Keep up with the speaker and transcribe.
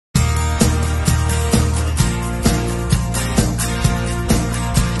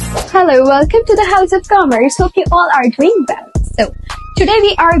Hello, welcome to the House of Commerce. Hope you all are doing well. So, today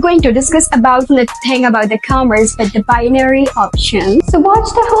we are going to discuss about nothing about the commerce but the binary option. So watch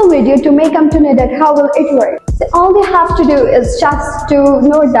the whole video to make come to know that how will it work. So all you have to do is just to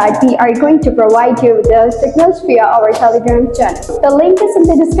know that we are going to provide you the signals via our Telegram channel. The link is in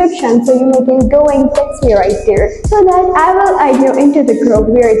the description, so you can go and text me right there, so that I will add you into the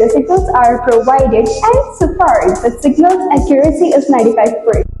group where the signals are provided. And so far, the signals accuracy is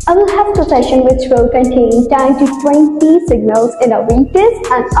 95%. I will have two sessions which will contain 10 to 20 signals in a weekdays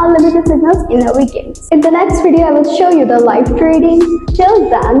and unlimited signals in a weekends. In the next video, I will show you the live trading. Till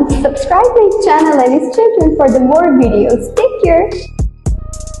then, subscribe my channel and stay tuned for the more videos. Take care.